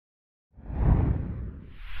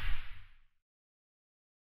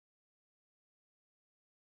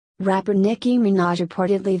Rapper Nicki Minaj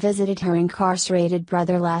reportedly visited her incarcerated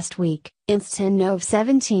brother last week, Instant of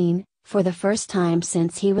 17, for the first time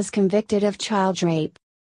since he was convicted of child rape.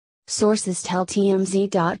 Sources tell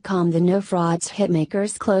TMZ.com the No Frauds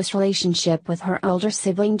hitmaker's close relationship with her older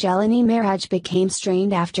sibling Nicki Minaj became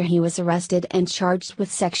strained after he was arrested and charged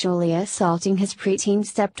with sexually assaulting his preteen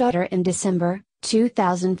stepdaughter in December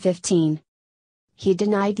 2015. He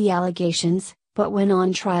denied the allegations, but went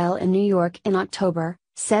on trial in New York in October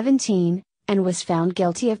 17, and was found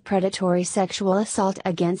guilty of predatory sexual assault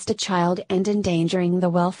against a child and endangering the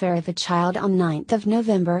welfare of a child on 9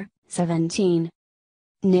 November 17.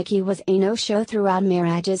 Nicki was a no-show throughout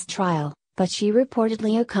Minaj's trial, but she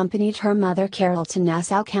reportedly accompanied her mother Carol to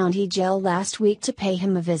Nassau County Jail last week to pay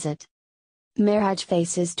him a visit. Minaj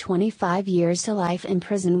faces 25 years to life in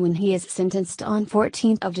prison when he is sentenced on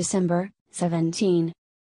 14 December 17.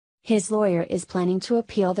 His lawyer is planning to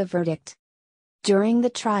appeal the verdict. During the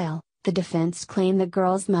trial, the defense claimed the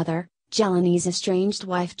girl's mother, Jelani's estranged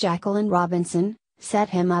wife Jacqueline Robinson, set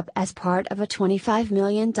him up as part of a $25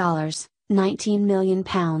 million, £19 million,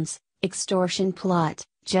 extortion plot,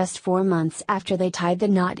 just 4 months after they tied the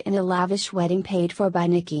knot in a lavish wedding paid for by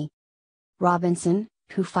Nicki. Robinson,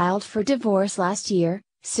 who filed for divorce last year,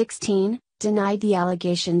 16, denied the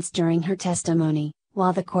allegations during her testimony,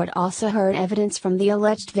 while the court also heard evidence from the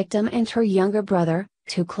alleged victim and her younger brother,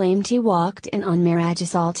 who claimed he walked in on Minaj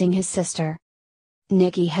assaulting his sister.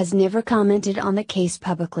 Nicki has never commented on the case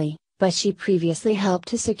publicly, but she previously helped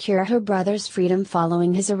to secure her brother's freedom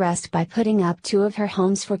following his arrest by putting up 2 of her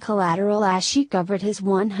homes for collateral as she covered his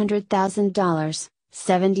 $100,000,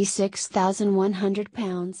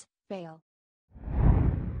 £76,100, bail.